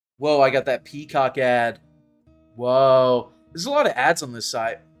Whoa, I got that Peacock ad. Whoa. There's a lot of ads on this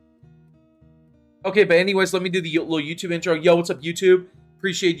site. Okay, but anyways, let me do the little YouTube intro. Yo, what's up, YouTube?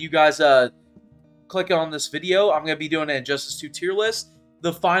 Appreciate you guys clicking on this video. I'm going to be doing an Injustice 2 tier list.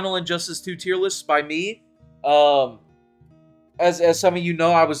 The final Injustice 2 tier list by me. As some of you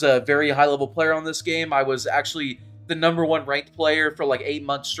know, I was a very high-level player on this game. I was actually the #1 ranked player for like 8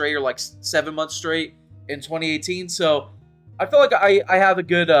 months straight, or like 7 months straight in 2018. So I feel like I have a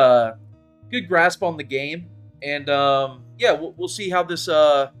good good grasp on the game, and yeah, we'll see how this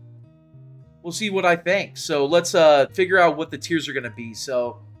we'll see what I think. So let's figure out what the tiers are gonna be.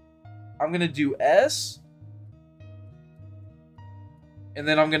 So I'm gonna do S, and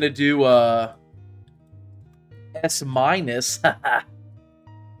then I'm gonna do S minus, and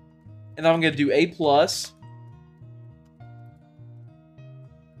then I'm gonna do A plus,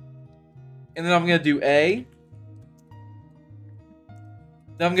 and then I'm gonna do A.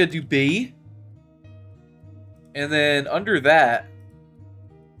 Then I'm gonna do B, and then under that,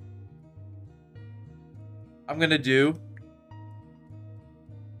 I'm gonna do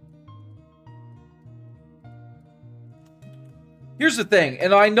Here's the thing,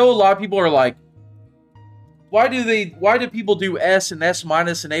 and I know a lot of people are like, why do people do S and S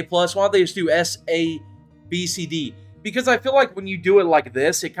minus and A plus? Why don't they just do S, A, B, C, D? Because I feel like when you do it like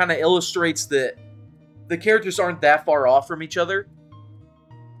this, it kind of illustrates that the characters aren't that far off from each other.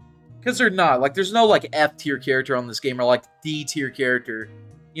 Because they're not. Like, there's no, like, F tier character on this game, or, like, D tier character.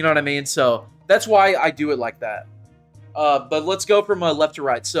 You know what I mean? So, that's why I do it like that. But let's go from left to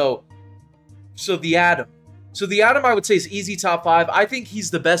right. So the Atom. So, the Atom, I would say, is easy top 5. I think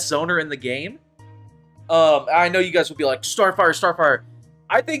he's the best zoner in the game. I know you guys will be like, Starfire.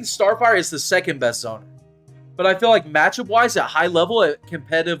 I think Starfire is the second best zoner. But I feel like matchup-wise, at high level, at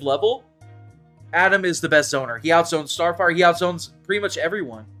competitive level, Atom is the best zoner. He outzones Starfire. He outzones pretty much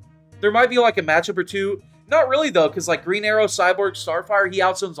everyone. There might be like a matchup or two. Not really, though, because like Green Arrow, Cyborg, Starfire, he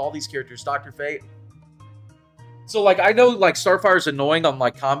outzones all these characters. Dr. Fate. So, like, I know, like, Starfire is annoying on,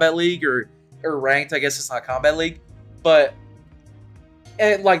 like, Combat League or Ranked. I guess it's not Combat League. But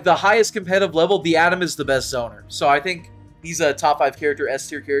at, like, the highest competitive level, the Atom is the best zoner. So, I think he's a top 5 character, S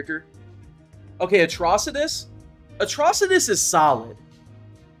tier character. Okay, Atrocitus. Atrocitus is solid.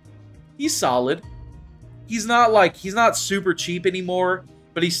 He's solid. He's not super cheap anymore,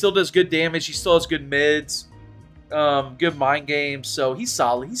 but he still does good damage. He still has good mids, good mind games. So he's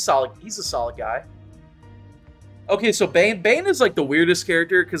solid. He's solid. He's a solid guy. Okay, so Bane. Bane is like the weirdest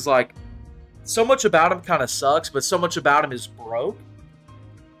character because like so much about him kind of sucks, but so much about him is broke.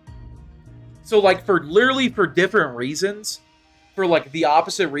 So like for different reasons, for like the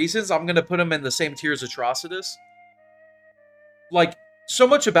opposite reasons, I'm gonna put him in the same tier as Atrocitus. Like so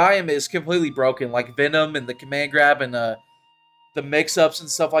much about him is completely broken, like Venom and the command grab and the mix-ups and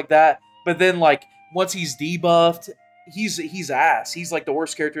stuff like that. But then, like, once he's debuffed, he's ass. He's, like, the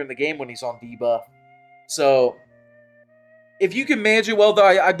worst character in the game when he's on debuff. So, if you can manage it well, though,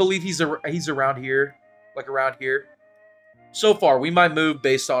 I believe he's around here. Like, around here. So far, we might move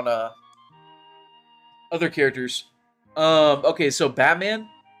based on other characters. Okay, so Batman.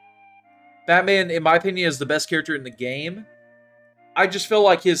 Batman, in my opinion, is the best character in the game. I just feel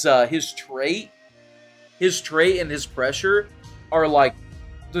like his trait and his pressure are like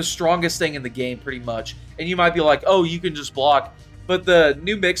the strongest thing in the game pretty much. And you might be like, oh, you can just block. But the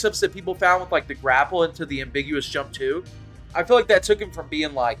new mix-ups that people found with like the grapple into the ambiguous jump 2, I feel like that took him from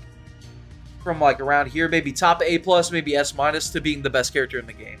being like, around here, maybe top A plus, maybe S minus, to being the best character in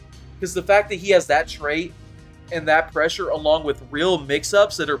the game. Because the fact that he has that trait and that pressure along with real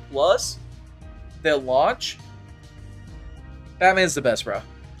mix-ups that are plus, that launch, Batman's the best, bro.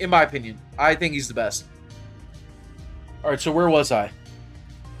 In my opinion. I think he's the best. Alright, so where was I?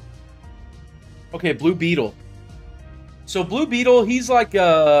 Okay, Blue Beetle. So Blue Beetle, he's like,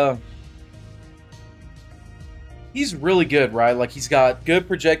 he's really good, right? Like, he's got good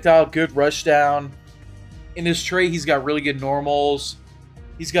projectile, good rush down. In his trait, he's got really good normals.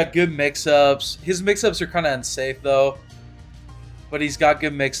 He's got good mix-ups. His mix-ups are kind of unsafe, though. But he's got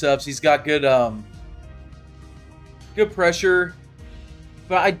good mix-ups. He's got good, good pressure.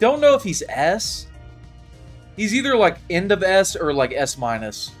 But I don't know if he's S. He's either like end of S or like S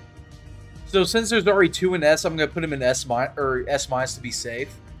minus. So since there's already 2 in S, I'm gonna put him in S minus to be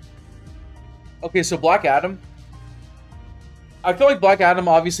safe. Okay, so Black Adam. I feel like Black Adam,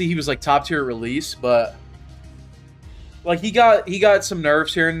 obviously he was like top tier release, but like he got some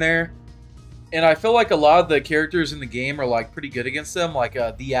nerfs here and there, and I feel like a lot of the characters in the game are like pretty good against them, like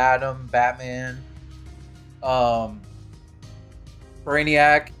the Atom, Batman,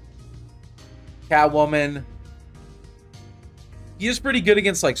 Brainiac, Catwoman. He is pretty good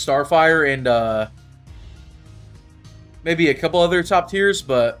against like Starfire and maybe a couple other top tiers,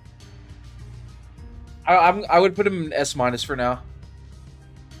 but I would put him in S- for now.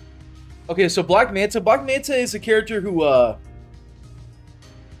 Okay, so Black Manta. Black Manta is a character who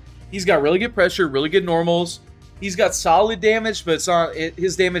he's got really good pressure, really good normals. He's got solid damage, but it's not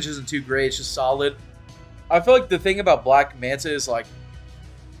his damage isn't too great. It's just solid. I feel like the thing about Black Manta is like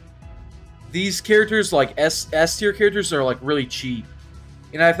these characters, like S tier characters, are like really cheap,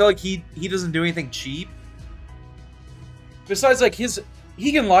 and I feel like he doesn't do anything cheap. Besides, like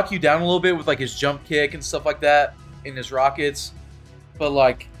he can lock you down a little bit with like his jump kick and stuff like that, and his rockets. But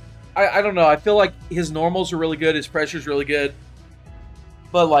like, I don't know. I feel like his normals are really good. His pressure's really good.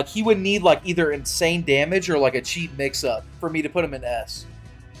 But like, he would need like either insane damage or like a cheap mix-up for me to put him in S.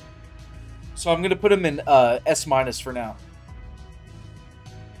 So I'm gonna put him in S- for now.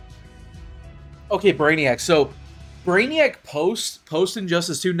 Okay, Brainiac. So Brainiac post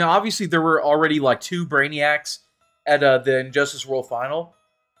Injustice 2. Now, obviously, there were already like 2 Brainiacs at the Injustice World Final.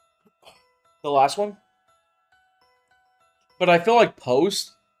 The last one. But I feel like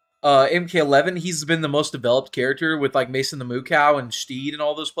post MK11, he's been the most developed character with like Mason the Moo Cow and Steed and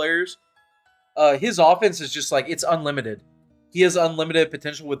all those players. His offense is just like, it's unlimited. He has unlimited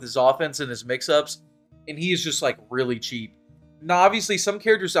potential with his offense and his mix-ups. And he is just like really cheap. Now, obviously, some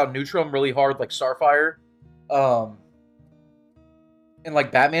characters out neutral him really hard, like Starfire, and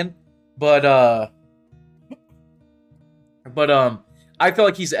like Batman. But I feel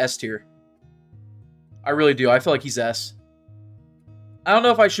like he's S tier. I really do. I feel like he's S. I don't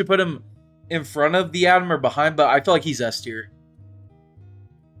know if I should put him in front of the Atom or behind, but I feel like he's S tier.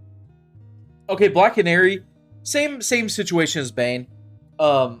 Okay, Black Canary, same situation as Bane,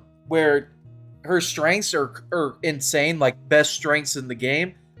 where her strengths are insane, like best strengths in the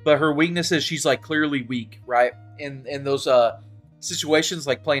game, but her weakness is she's like clearly weak, right? In those situations,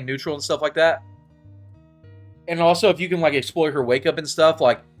 like playing neutral and stuff like that. And also, if you can like exploit her wake up and stuff,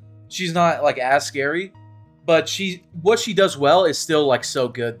 like she's not like as scary, but what she does well is still like so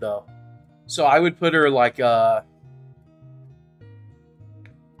good though. So I would put her like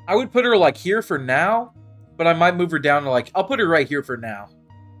here for now, but I might move her down to like, I'll put her right here for now.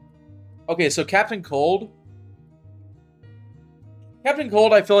 Okay, so Captain Cold. Captain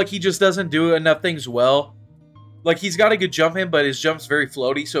Cold, I feel like he just doesn't do enough things well. Like, he's got a good jump in, but his jump's very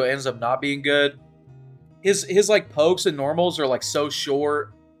floaty, so it ends up not being good. His like, pokes and normals are, like, so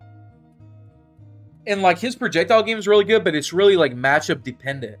short. And, like, his projectile game is really good, but it's really, like, matchup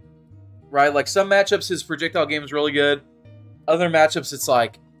dependent. Right? Like, some matchups, his projectile game is really good. Other matchups, it's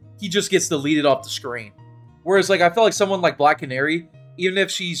like, he just gets deleted off the screen. Whereas, like, I feel like someone like Black Canary, even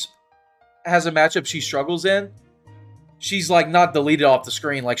if has a matchup she struggles in, she's like not deleted off the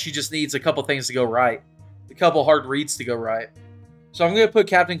screen. Like, she just needs a couple things to go right, a couple hard reads to go right. So I'm gonna put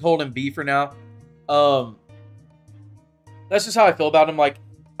Captain Cold in B for now. That's just how I feel about him. Like,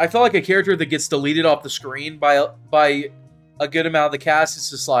 I feel like a character that gets deleted off the screen by a good amount of the cast, it's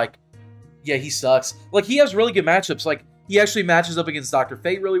just like, yeah, he sucks. Like, he has really good matchups. Like, he actually matches up against Dr.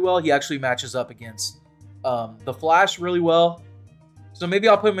 Fate really well. He actually matches up against the Flash really well. So maybe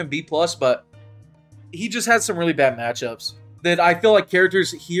I'll put him in B+, but he just had some really bad matchups that I feel like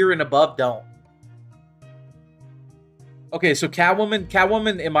characters here and above don't. Okay, so Catwoman.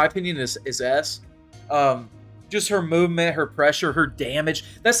 Catwoman, in my opinion, is S. Just her movement, her pressure, her damage.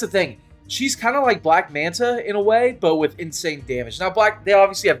 That's the thing. She's kind of like Black Manta in a way, but with insane damage. Now, they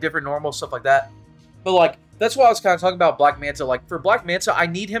obviously have different normal stuff like that. But, like, that's why I was kind of talking about Black Manta. Like, for Black Manta, I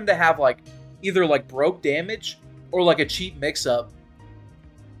need him to have, like, either, like, broke damage or, like, a cheap mix-up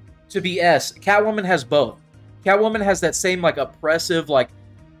to be S. Catwoman has both. Catwoman has that same, like, oppressive, like,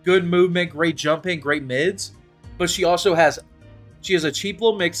 good movement, great jumping, great mids. But she also has a cheap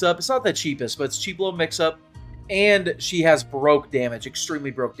little mix-up. It's not the cheapest, but it's a cheap little mix-up. And she has broke damage,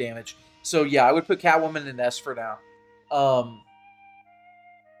 extremely broke damage. So, yeah, I would put Catwoman in S for now.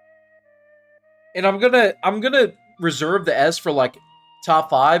 And I'm gonna reserve the S for, like, top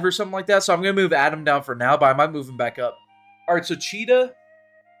 5 or something like that. So I'm gonna move Adam down for now, but I might move him back up. Alright, so Cheetah.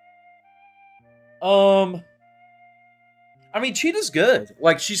 I mean, Cheetah's good.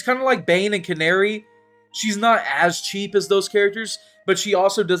 Like, she's kind of like Bane and Canary. She's not as cheap as those characters, but she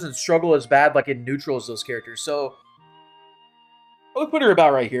also doesn't struggle as bad, like, in neutral as those characters. So, I would put her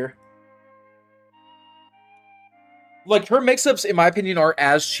about right here. Like, her mix-ups, in my opinion, are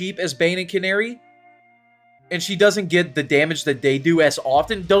as cheap as Bane and Canary. And she doesn't get the damage that they do as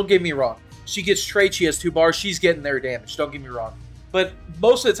often. Don't get me wrong. She gets trade, she has 2 bars, she's getting their damage. Don't get me wrong. But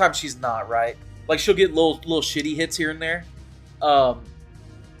most of the time, she's not, right? Like, she'll get little shitty hits here and there.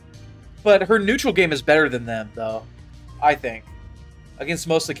 But her neutral game is better than them, though. I think. against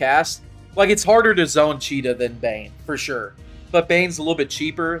most of the cast. Like, it's harder to zone Cheetah than Bane, for sure. But Bane's a little bit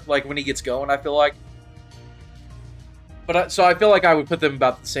cheaper, like, when he gets going, I feel like. But so I feel like I would put them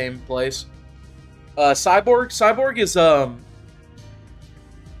about the same place. Cyborg is,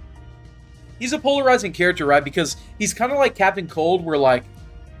 he's a polarizing character, right? Because he's kind of like Captain Cold, where, like,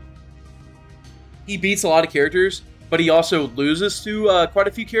 he beats a lot of characters, but he also loses to quite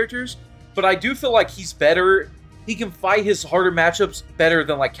a few characters. But I do feel like he's better. He can fight his harder matchups better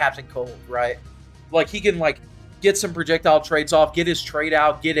than, like, Captain Cold, right? Like, he can, like, get some projectile trades off, get his trade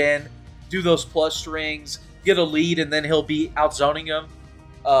out, get in, do those plus strings, get a lead, and then he'll be outzoning him.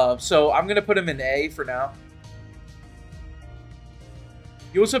 So I'm going to put him in A for now.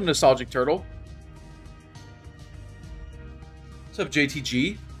 Yo, what's up, Nostalgic Turtle? What's up,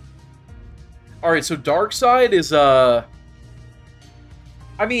 JTG? Alright, so Darkseid is, I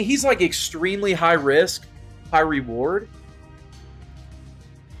mean, he's, like, extremely high risk, high reward.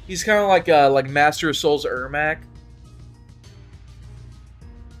 He's kind of like Master of Souls Ermac.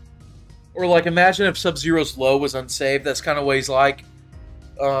 Or, like, imagine if Sub-Zero's low was unsaved. That's kind of what he's like.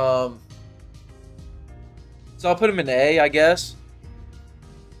 So I'll put him in A, I guess.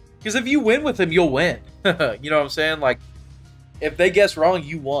 Because if you win with him, you'll win. You know what I'm saying? Like, if they guess wrong,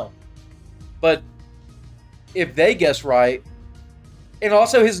 you won. But if they guess right... And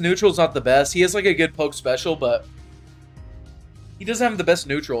also, his neutral's not the best. He has, like, a good poke special, but... he doesn't have the best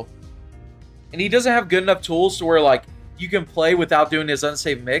neutral. And he doesn't have good enough tools to where, like, you can play without doing his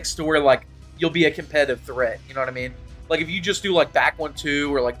unsaved mix to where, like, you'll be a competitive threat. You know what I mean? Like, if you just do, like, back 1-2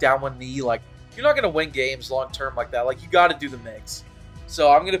 or, like, down 1 knee, like, you're not going to win games long-term like that. Like, you got to do the mix.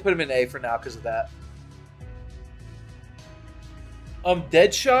 So I'm going to put him in A for now because of that.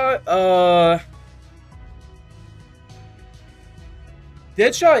 Deadshot,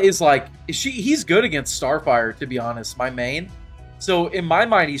 Deadshot is, like, he's good against Starfire, to be honest, my main. So, in my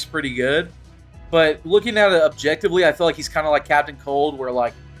mind, he's pretty good. But looking at it objectively, I feel like he's kind of like Captain Cold, where,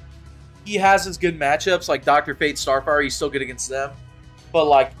 like, he has his good matchups, like Dr. Fate, Starfire, he's still good against them. But,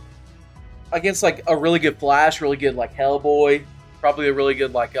 like, against, like, a really good Flash, really good, like, Hellboy, probably a really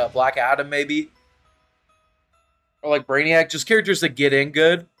good, like, Black Adam, maybe. Or, like, Brainiac, just characters that get in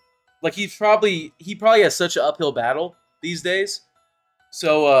good. Like, he probably has such an uphill battle these days.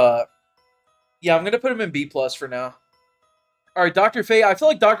 So, yeah, I'm going to put him in B+ for now. Alright, Dr. Fate. I feel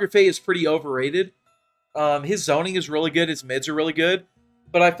like Dr. Fate is pretty overrated. His zoning is really good. His mids are really good.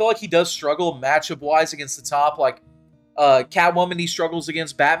 But I feel like he does struggle matchup-wise against the top. Like, Catwoman, he struggles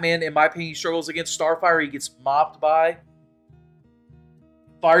against. Batman, in my opinion, he struggles against. Starfire, he gets mopped by.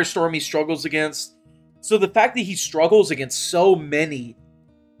 Firestorm, he struggles against. So the fact that he struggles against so many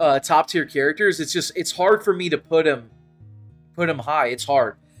top-tier characters, it's hard for me to put him high. It's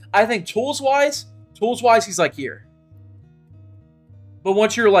hard. I think tools-wise, he's like here. But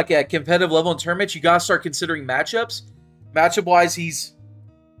once you're like at competitive level in tournaments, you gotta start considering matchups. Matchup-wise, he's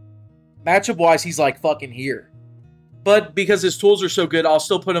like fucking here. But because his tools are so good, I'll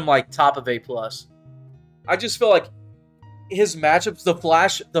still put him like top of A+. I just feel like his matchups,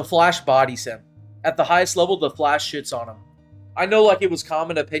 the Flash bodies him. At the highest level, the Flash shits on him. I know, like, it was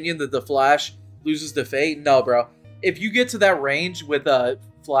common opinion that the Flash loses to Fate. No, bro. If you get to that range with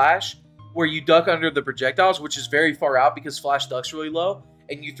Flash, where you duck under the projectiles, which is very far out because Flash ducks really low,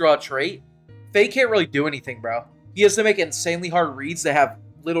 and you throw a trait, Fate can't really do anything, bro. He has to make insanely hard reads that have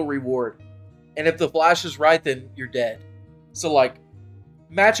little reward. And if the Flash is right, then you're dead. So, like,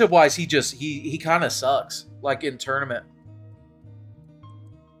 matchup-wise, he kind of sucks, like, in tournament.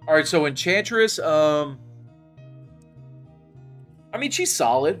 Alright, so Enchantress, I mean, she's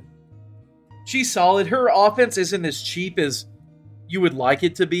solid. She's solid. Her offense isn't as cheap as you would like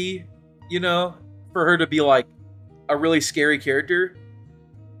it to be, you know, for her to be, like, a really scary character.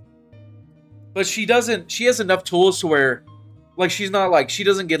 But she has enough tools to where, like, she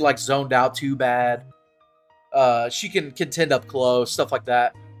doesn't get, like, zoned out too bad. She can contend up close, stuff like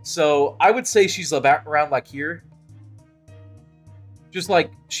that. So, I would say she's about around, like, here. Just,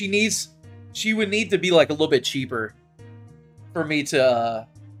 like, she would need to be, like, a little bit cheaper for me to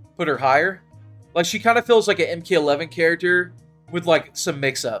put her higher. Like, she kind of feels like an MK11 character with, like, some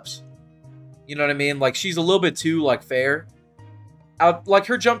mix-ups. You know what I mean? Like, she's a little bit too, like, fair. Like,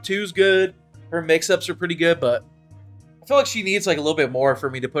 her jump 2 is good. Her mix-ups are pretty good, but I feel like she needs, like, a little bit more for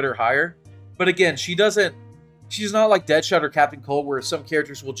me to put her higher. But again, she's not like Deadshot or Captain Cold, where some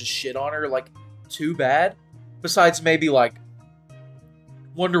characters will just shit on her, like, too bad. Besides maybe, like,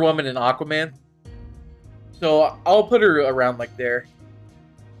 Wonder Woman and Aquaman. So I'll put her around, like, there.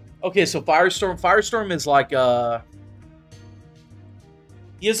 Okay, so Firestorm. Firestorm is, like,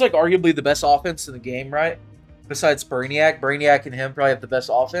 he is, like, arguably the best offense in the game, right? besides Brainiac. Brainiac and him probably have the best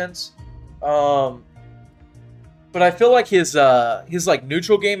offense. But I feel like his like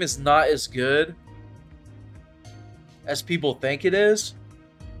neutral game is not as good as people think it is.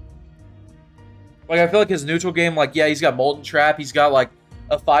 Like, I feel like his neutral game, like, yeah, he's got Molten Trap. He's got, like,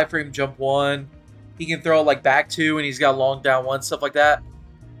 a 5-frame jump 1. He can throw, like, back 2, and he's got long down 1, stuff like that.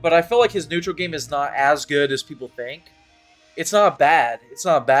 But I feel like his neutral game is not as good as people think. It's not bad. It's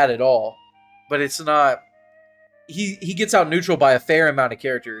not bad at all. But it's not... He gets out neutral by a fair amount of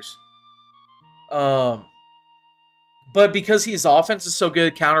characters. But because his offense is so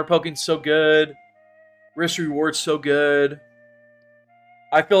good, counter poking's so good, risk reward's so good,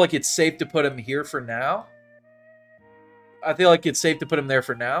 I feel like it's safe to put him here for now. I feel like it's safe to put him there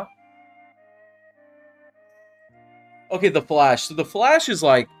for now. Okay, the Flash. So the Flash is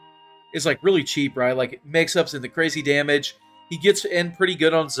like really cheap, right? Like, mix-ups into crazy damage. He gets in pretty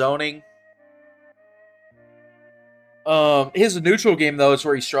good on zoning. His neutral game, though, is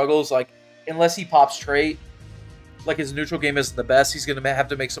where he struggles. Like, unless he pops trait, like, his neutral game isn't the best. He's going to have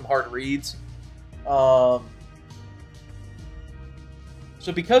to make some hard reads.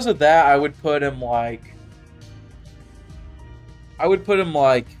 So because of that, I would put him like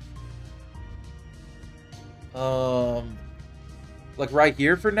right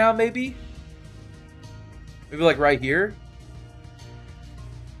here for now, maybe? Maybe like right here?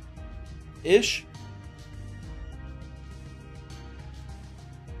 Ish?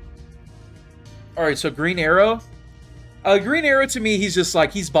 Alright, so Green Arrow. Green Arrow, to me, he's just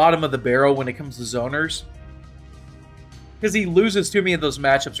like, he's bottom of the barrel when it comes to zoners. Because he loses too many of those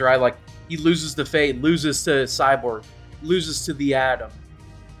matchups, right? Like, he loses to Fate, loses to Cyborg, loses to the Atom.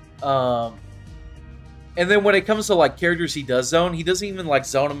 And then when it comes to, like, characters he does zone, he doesn't even, like,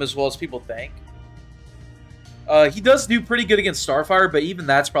 zone them as well as people think. He does do pretty good against Starfire, but even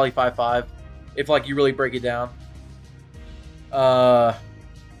that's probably 5-5, if, like, you really break it down. Yeah,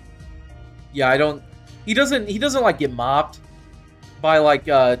 I don't... He doesn't, like, get mopped by, like,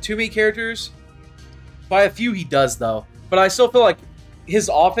 too many characters. By a few, he does, though. But I still feel like his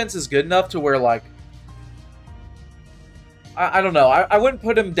offense is good enough to where, like... I don't know. I wouldn't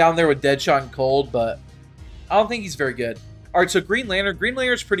put him down there with Deadshot and Cold, but I don't think he's very good. Alright, so Green Lantern. Green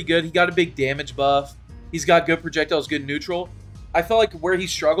Lantern's pretty good. He got a big damage buff. He's got good projectiles, good neutral. I feel like where he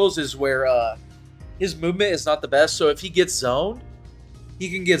struggles is where his movement is not the best. So if he gets zoned, he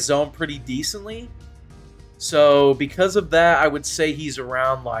can get zoned pretty decently. So because of that, I would say he's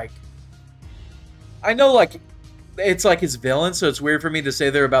around, like... I know, like, it's like his villain, so it's weird for me to say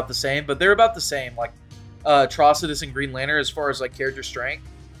they're about the same, but they're about the same. Like, Atrocitus and Green Lantern as far as, like, character strength.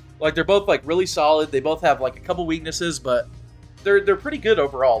 Like, they're both, like, really solid. They both have, like, a couple weaknesses, but they're pretty good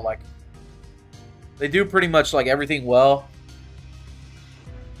overall. Like, they do pretty much, like, everything well.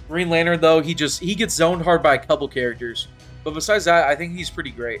 Green Lantern, though, he gets zoned hard by a couple characters. But besides that, I think he's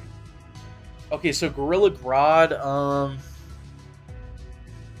pretty great. Okay, so Gorilla Grodd,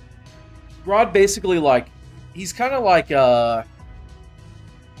 Grodd basically, like, he's kind of like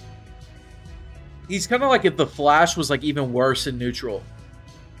if the Flash was, like, even worse in neutral.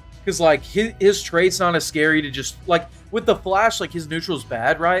 Because, like, his trait's not as scary to just, like, with the Flash, like, his neutral's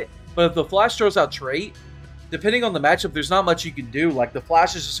bad, right? But if the Flash throws out trait, depending on the matchup, there's not much you can do. Like, the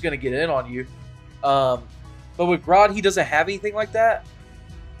Flash is just going to get in on you. But with Grodd, he doesn't have anything like that.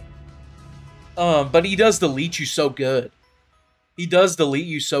 But he does delete you so good. He does delete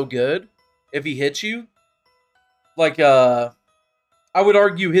you so good if he hits you. Like, I would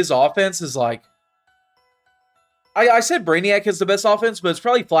argue his offense is like... I said Brainiac has the best offense, but it's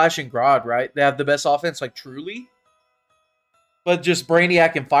probably Flash and Grodd, right? They have the best offense, like, truly. But just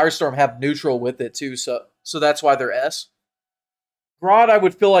Brainiac and Firestorm have neutral with it, too, so that's why they're S. Grodd, I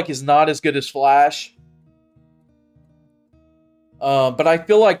would feel like, is not as good as Flash. But I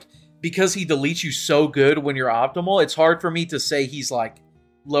feel like because he deletes you so good when you're optimal, it's hard for me to say he's, like,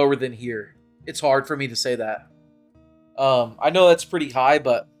 lower than here. It's hard for me to say that. I know that's pretty high,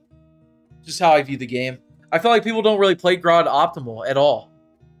 but just how I view the game. I feel like people don't really play Grodd optimal at all.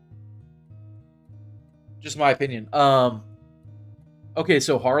 Just my opinion. Okay,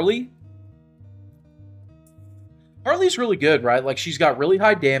 so Harley. Harley's really good, right? Like, she's got really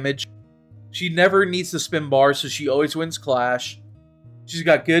high damage. She never needs to spin bars, so she always wins Clash. She's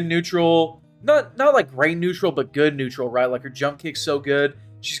got good neutral. Not like great neutral, but good neutral, right? Like, her jump kick's so good.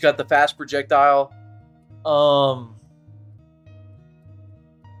 She's got the fast projectile.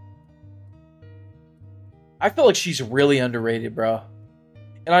 I feel like she's really underrated, bro.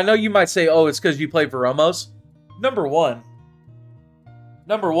 And I know you might say, oh, it's because you play Veromos. Number one,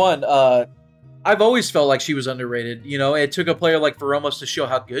 I've always felt like she was underrated. You know, it took a player like Veromos to show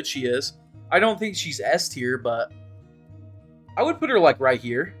how good she is. I don't think she's S tier, but I would put her like right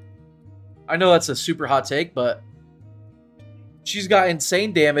here. I know that's a super hot take, but she's got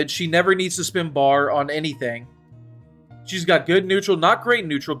insane damage. She never needs to spin bar on anything. She's got good neutral, not great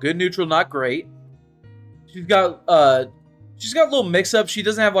neutral, good neutral, not great. She's got little mix-ups. She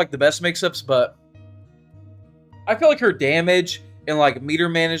doesn't have like the best mix-ups, but I feel like her damage and like meter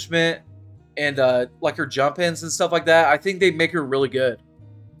management and like her jump ins and stuff like that, I think they make her really good.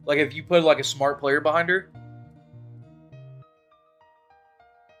 Like if you put like a smart player behind her.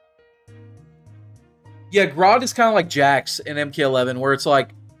 Yeah, Grodd is kind of like Jax in MK11, where it's like,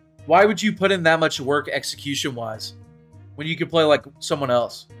 why would you put in that much work execution-wise when you could play like someone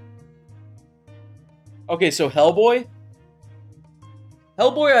else? Okay, so Hellboy.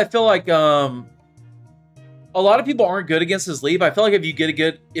 Hellboy, I feel like a lot of people aren't good against his leap. I feel like if you get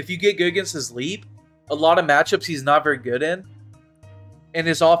good against his leap, a lot of matchups he's not very good in, and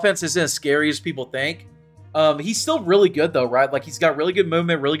his offense isn't as scary as people think. He's still really good though, right? Like he's got really good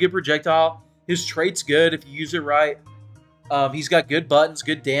movement, really good projectile. His trait's good if you use it right. He's got good buttons,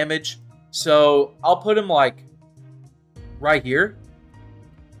 good damage. So I'll put him like right here.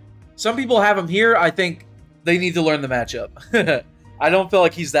 Some people have him here. I think they need to learn the matchup. I don't feel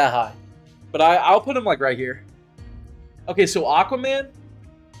like he's that high. But I'll put him like right here. Okay, so Aquaman.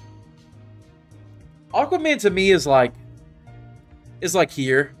 Aquaman to me is like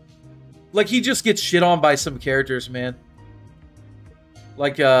here. Like he just gets shit on by some characters, man.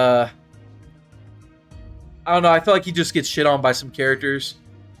 Like I don't know, I feel like he just gets shit on by some characters.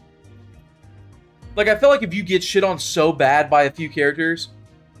 Like I feel like if you get shit on so bad by a few characters,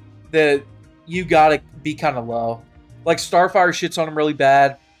 that you gotta be kind of low. Like Starfire shits on him really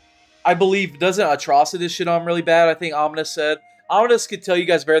bad. I believe, doesn't Atrocitus shit on him really bad? I think Ominous said. Ominous could tell you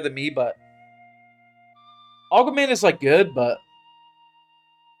guys better than me, but Aquaman is like good, but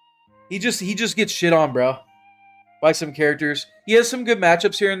he just gets shit on, bro, by some characters. He has some good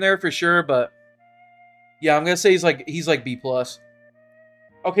matchups here and there for sure, but yeah, I'm gonna say he's like B+.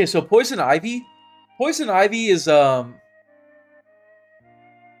 Okay, so Poison Ivy. Poison Ivy is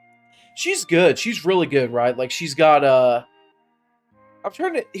she's good. She's really good, right? Like she's got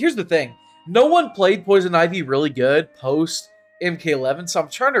here's the thing. No one played Poison Ivy really good post MK11, so I'm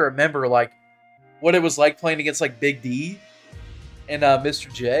trying to remember like what it was like playing against like Big D and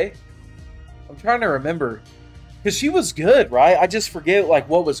Mr. J. I'm trying to remember. Because she was good, right? I just forget like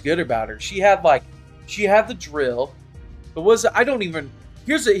what was good about her. She had the drill. But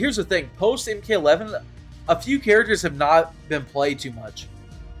here's the thing. Post MK11, a few characters have not been played too much.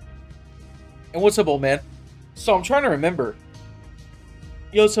 And what's up, old man? So I'm trying to remember.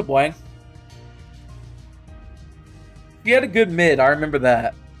 Yo, what's up, Wang? She had a good mid, I remember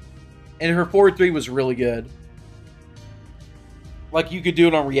that. And her 4-3 was really good. Like you could do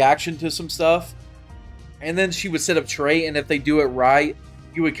it on reaction to some stuff. And then she would set up trait, and if they do it right,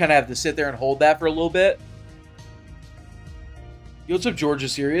 you would kind of have to sit there and hold that for a little bit. Yo, what's up, Georgia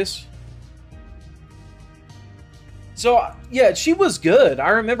Serious? So, yeah, she was good. I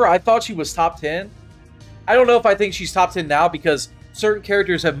remember I thought she was top 10. I don't know if I think she's top 10 now because certain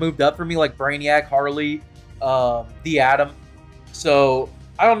characters have moved up for me, like Brainiac, Harley, the Atom. So,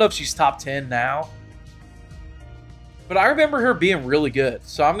 I don't know if she's top 10 now. But I remember her being really good.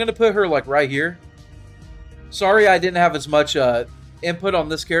 So, I'm going to put her, like, right here. Sorry I didn't have as much input on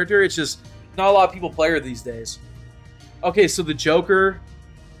this character. It's just not a lot of people play her these days. Okay, so the Joker.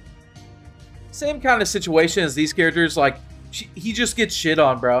 Same kind of situation as these characters. Like, he just gets shit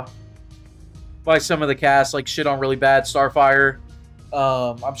on, bro. By some of the cast. Like, shit on really bad. Starfire.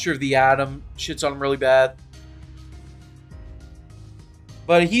 I'm sure the Atom shits on him really bad.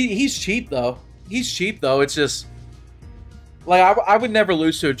 But he's cheap, though. He's cheap, though. It's just... Like, I would never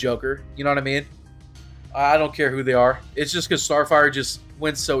lose to a Joker. You know what I mean? I don't care who they are. It's just because Starfire just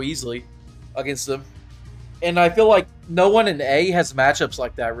wins so easily against them. And I feel like no one in A has matchups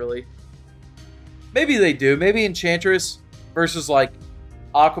like that, really. Maybe they do. Maybe Enchantress versus, like,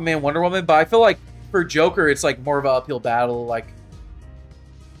 Aquaman, Wonder Woman. But I feel like for Joker, it's, like, more of an uphill battle. Like,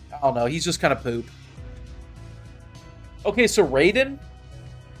 I don't know. He's just kind of poop. Okay, so Raiden.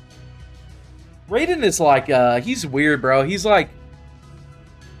 Raiden is, like, he's weird, bro. He's like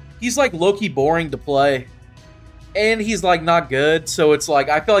low-key boring to play. And he's like not good. So it's like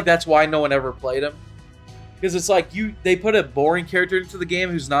I feel like that's why no one ever played him. Because it's like they put a boring character into the game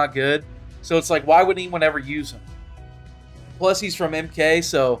who's not good. So it's like why would anyone ever use him? Plus he's from MK,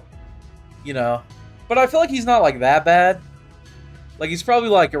 so you know. But I feel like he's not like that bad. Like he's probably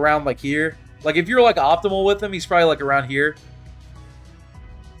like around like here. Like if you're like optimal with him, he's probably like around here.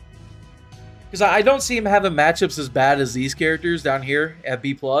 Because I don't see him having matchups as bad as these characters down here at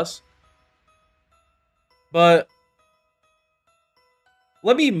B+. But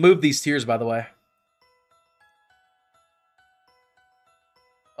let me move these tiers, by the way.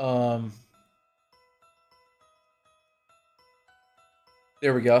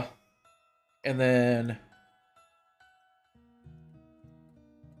 There we go. And then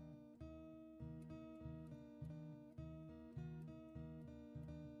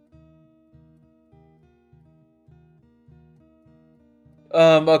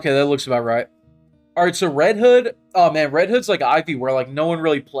okay, that looks about right. All right, so Red Hood. Oh man, Red Hood's like Ivy, where like no one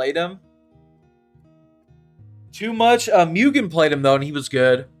really played him too much. Mugen played him though, and he was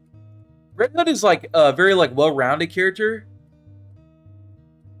good. Red Hood is like a very like well-rounded character.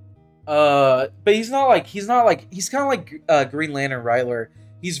 But he's kind of like Green Lantern, right? Where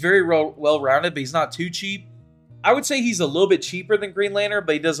he's very well-rounded, but he's not too cheap. I would say he's a little bit cheaper than Green Lantern,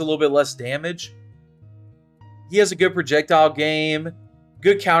 but he does a little bit less damage. He has a good projectile game,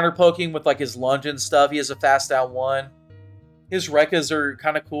 good counter poking with like his lunge and stuff. He has a fast down one. His Rekkas are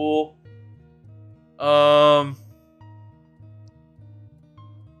kind of cool. I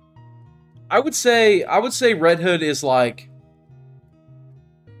would say Red Hood is like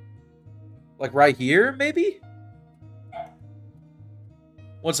right here, maybe?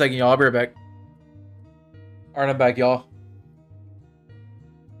 One second, y'all. I'll be right back. Alright, I'm back, y'all.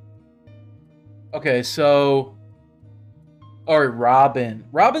 Okay, so... Alright, Robin.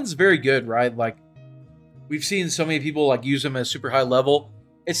 Robin's very good, right? Like, we've seen so many people, like, use him at super high level.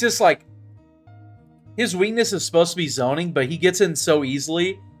 It's just, like, his weakness is supposed to be zoning, but he gets in so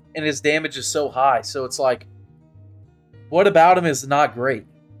easily, and his damage is so high. So it's like, what about him is not great?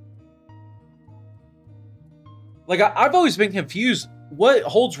 Like, I've always been confused. What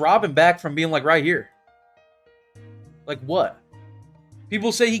holds Robin back from being, like, right here? Like, what?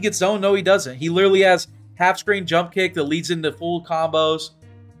 People say he gets zoned. No, he doesn't. He literally has half-screen jump kick that leads into full combos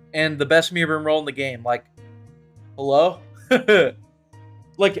and the best mirror roll in the game. Like, hello?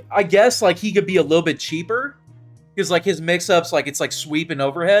 Like, I guess, like, he could be a little bit cheaper because, like, his mix-ups, like, it's, like, sweep and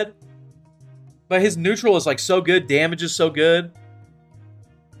overhead. But his neutral is, like, so good. Damage is so good.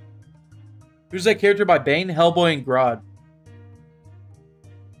 Who's that character by Bane, Hellboy, and Grodd?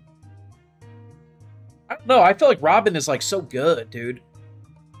 I don't know. I feel like Robin is, like, so good, dude.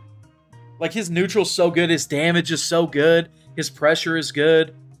 Like, his neutral's so good. His damage is so good. His pressure is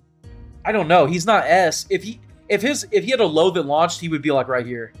good. I don't know. He's not S. If he had a low that launched, he would be, like, right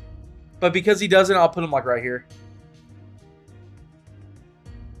here. But because he doesn't, I'll put him, like, right here.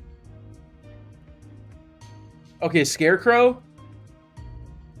 Okay, Scarecrow.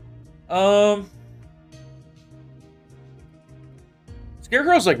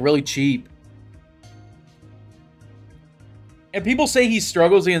 Scarecrow's, like, really cheap. And people say he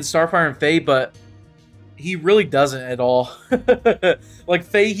struggles against Starfire and Faye, but he really doesn't at all. Like,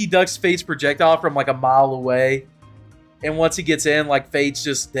 Faye, he ducks Fate's projectile from, like, a mile away. And once he gets in, like, Fate's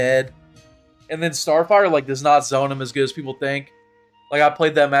just dead. And then Starfire, like, does not zone him as good as people think. Like, I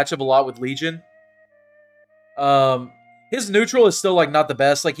played that matchup a lot with Legion. His neutral is still, like, not the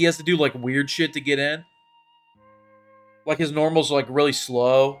best. Like, he has to do, like, weird shit to get in. Like, his normal's, like, really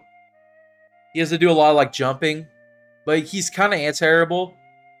slow. He has to do a lot of, like, jumping. But he's kind of anti-terrible.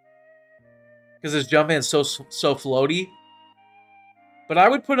 Because his jumping is so floaty. But I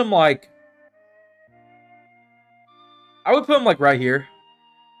would put him, like... right here.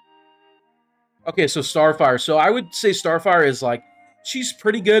 Okay, so Starfire. So I would say Starfire is, like... She's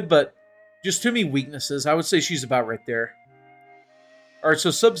pretty good, but... Just too many weaknesses. I would say she's about right there. Alright, so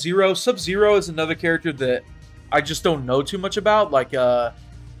Sub-Zero. Sub-Zero is another character that I just don't know too much about. Like,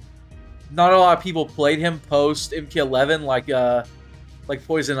 not a lot of people played him post MK11, like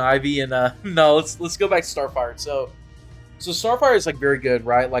Poison Ivy, and no, let's go back to Starfire. So Starfire is, like, very good,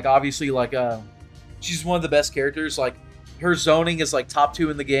 right? Like, obviously, like, she's one of the best characters. Like, her zoning is, like, top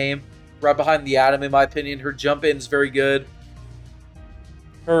 2 in the game, right behind the Atom, in my opinion. Her jump in is very good.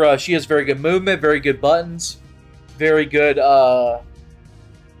 She has very good movement, very good buttons, very good,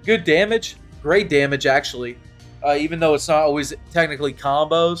 good damage, great damage actually. Even though it's not always technically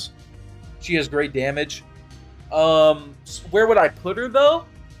combos. She has great damage. Where would I put her, though?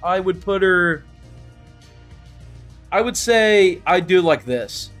 I would put her... I would say I'd do like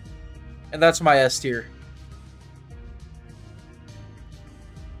this. And that's my S tier.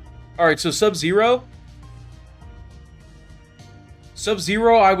 Alright, so Sub-Zero.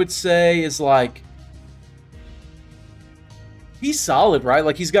 Sub-Zero, I would say, is like... He's solid, right?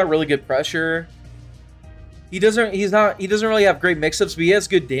 Like, he's got really good pressure. He doesn't really have great mix-ups, but he has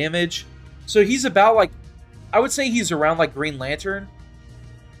good damage. So he's about, like, I would say he's around, like, Green Lantern.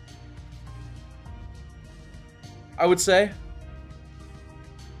 I would say.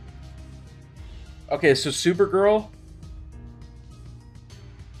 Okay, so Supergirl.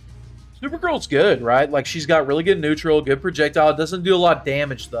 Supergirl's good, right? Like, she's got really good neutral, good projectile. Doesn't do a lot of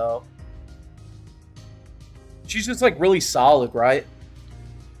damage, though. She's just, like, really solid, right?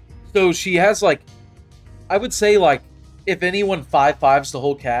 So she has, like... I would say, like, if anyone 5/5s the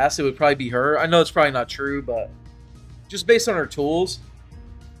whole cast, it would probably be her. I know it's probably not true, but... just based on her tools...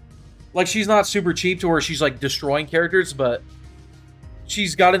 like, she's not super cheap to where she's, like, destroying characters, but...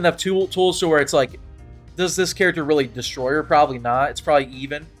 she's got enough tools to where it's, like... does this character really destroy her? Probably not. It's probably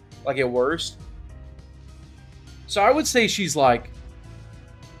even. Like, at worst. So I would say she's like...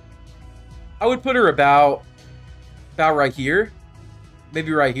 I would put her about right here.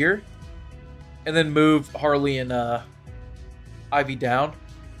 Maybe right here. And then move Harley and Ivy down.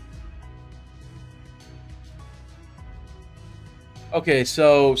 Okay,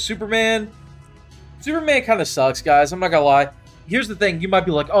 so Superman. Superman kind of sucks, guys. I'm not gonna lie. Here's the thing. You might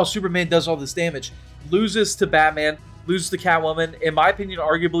be like, oh, Superman does all this damage. Loses to Batman. Loses to Catwoman. In my opinion,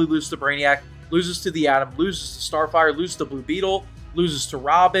 arguably loses to Brainiac. Loses to the Atom. Loses to Starfire. Loses to Blue Beetle. Loses to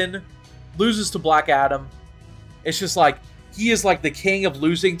Robin. Loses to Black Adam. It's just like, he is like the king of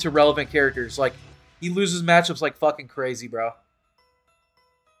losing to relevant characters. Like, he loses matchups like fucking crazy, bro.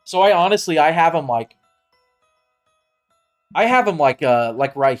 So I honestly, I have him like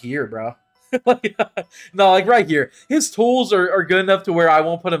right here, bro. Like, no, like right here. His tools are good enough to where I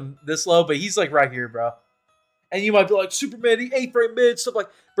won't put him this low, but he's like right here, bro. And you might be like, Superman, he 8-frame mid, stuff like,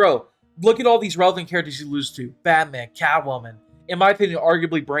 bro, look at all these relevant characters you lose to. Batman, Catwoman, in my opinion,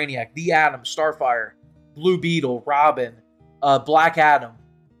 arguably Brainiac, the Atom, Starfire, Blue Beetle, Robin, Black Adam.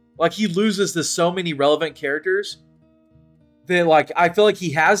 Like, he loses to so many relevant characters that, like, I feel like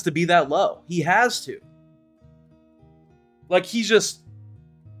he has to be that low. He has to. Like, he's like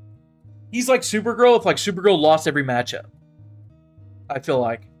Supergirl if, like, Supergirl lost every matchup. I feel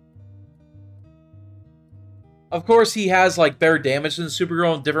like. Of course, he has, like, better damage than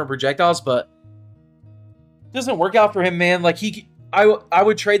Supergirl and different projectiles, but it doesn't work out for him, man. Like, I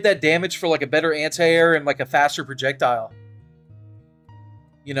would trade that damage for, like, a better anti-air and, like, a faster projectile.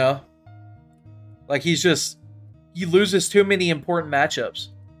 You know? Like, he loses too many important matchups.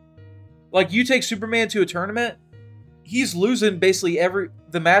 Like, you take Superman to a tournament, he's losing basically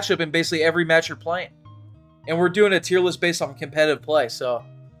the matchup in basically every match you're playing. And we're doing a tier list based on competitive play, so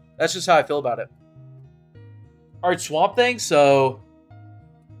that's just how I feel about it. Alright, Swamp Thing, so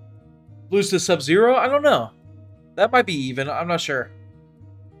lose to Sub-Zero? I don't know. That might be even, I'm not sure.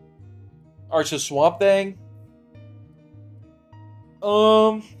 Alright, so Swamp Thing.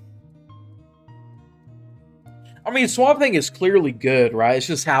 I mean, Swamp Thing is clearly good, right? It's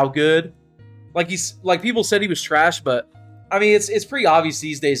just how good. Like people said he was trash, but I mean, it's pretty obvious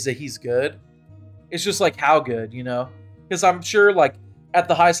these days that he's good. It's just like how good, you know? Because I'm sure, like, at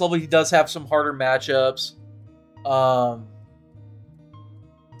the highest level, he does have some harder matchups.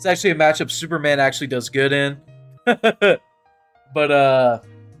 It's actually a matchup Superman actually does good in. But I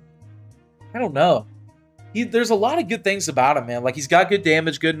don't know. There's a lot of good things about him, man. Like, he's got good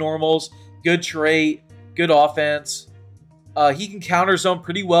damage, good normals, good trait, good offense. He can counter zone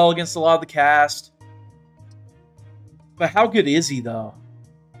pretty well against a lot of the cast. But how good is he, though?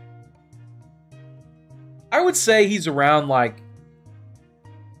 I would say he's around, like...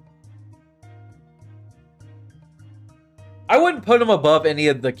 I wouldn't put him above any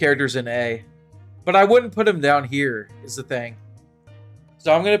of the characters in A. But I wouldn't put him down here, is the thing.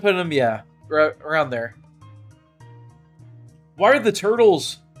 So I'm going to put him, yeah, around there. Why are the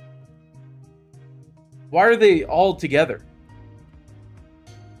turtles... why are they all together?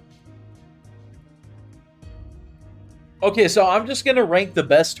 Okay, so I'm just going to rank the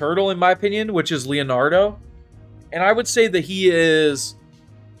best turtle, in my opinion, which is Leonardo. And I would say that he is...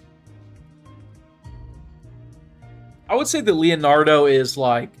 I would say that Leonardo is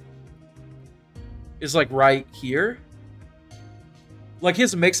like right here. Like,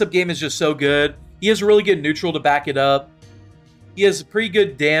 his mix-up game is just so good. He has really good neutral to back it up. He has pretty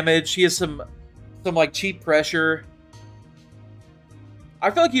good damage. He has some like cheap pressure. I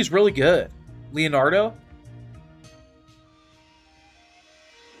feel like he's really good. Leonardo.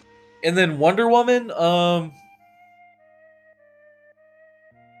 And then Wonder Woman,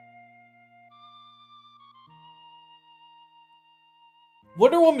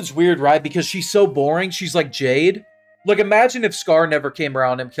 Wonder Woman's weird, right? Because she's so boring. She's like Jade. Like, imagine if Scar never came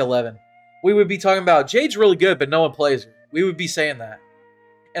around MK11. We would be talking about Jade's really good, but no one plays her. We would be saying that.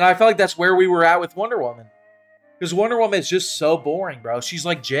 And I felt like that's where we were at with Wonder Woman. Because Wonder Woman is just so boring, bro. She's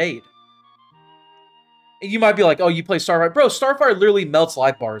like Jade. And you might be like, oh, you play Starfire. Bro, Starfire literally melts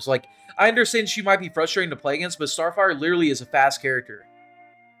life bars. Like, I understand she might be frustrating to play against, but Starfire literally is a fast character.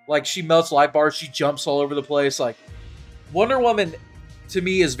 Like, she melts light bars. She jumps all over the place. Like, Wonder Woman, to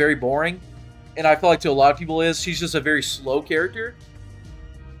me, is very boring. And I feel like to a lot of people is. She's just a very slow character.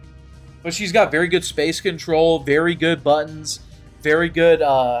 But she's got very good space control, very good buttons, very good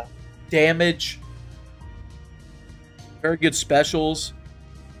damage, very good specials.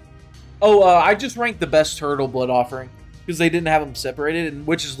 Oh, I just ranked the best turtle blood offering because they didn't have them separated, and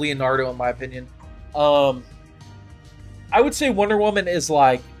which is Leonardo in my opinion. I would say Wonder Woman is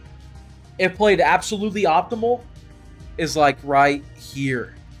like, if played absolutely optimal, is like right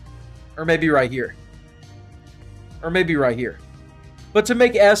here, or maybe right here, or maybe right here. But to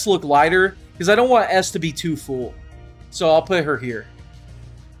make S look lighter, because I don't want S to be too full. So I'll put her here.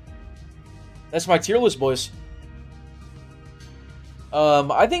 That's my tier list, boys.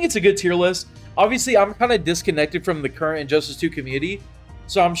 I think it's a good tier list. Obviously, I'm kind of disconnected from the current Injustice 2 community.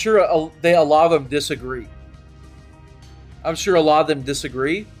 So I'm sure a lot of them disagree. I'm sure a lot of them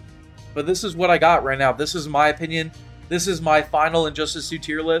disagree. But this is what I got right now. This is my opinion. This is my final Injustice 2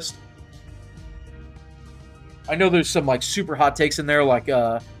 tier list. I know there's some like super hot takes in there, like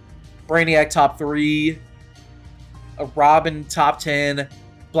Brainiac top 3, Robin top 10,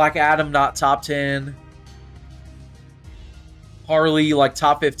 Black Adam not top 10, Harley like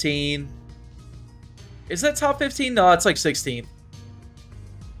top 15. Is that top 15? No, it's like 16th.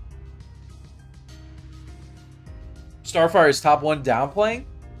 Starfire is top 1 downplaying.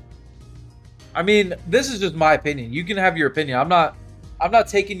 I mean, this is just my opinion. You can have your opinion. I'm not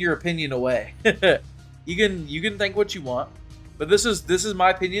taking your opinion away. You can think what you want, but this is my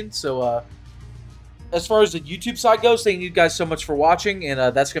opinion. So as far as the YouTube side goes, thank you guys so much for watching,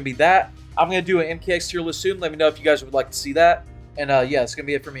 and that's gonna be that. I'm gonna do an MKX tier list soon. Let me know if you guys would like to see that, and yeah, it's gonna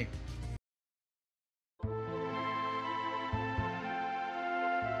be it for me.